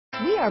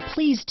We are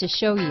pleased to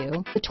show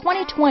you the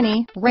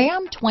 2020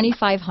 Ram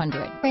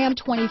 2500. Ram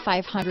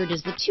 2500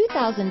 is the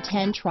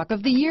 2010 Truck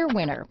of the Year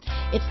winner.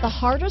 It's the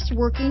hardest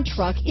working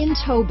truck in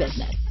tow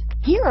business.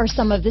 Here are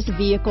some of this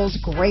vehicle's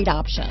great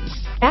options: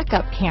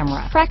 backup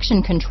camera,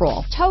 traction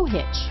control, tow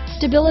hitch,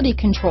 stability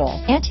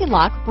control,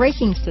 anti-lock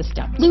braking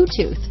system,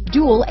 Bluetooth,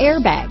 dual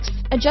airbags,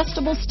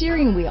 adjustable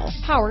steering wheel,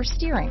 power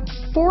steering,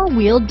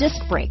 four-wheel disc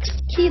brakes,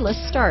 keyless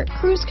start,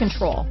 cruise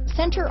control,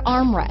 center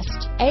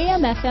armrest,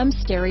 AM/FM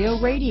stereo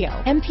radio,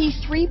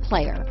 MP3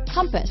 player,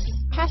 compass,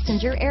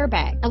 passenger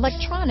airbag,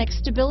 electronic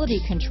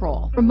stability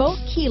control, remote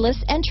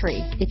keyless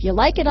entry. If you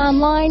like it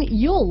online,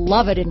 you'll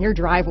love it in your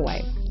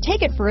driveway.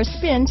 Take it for a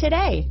spin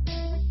today.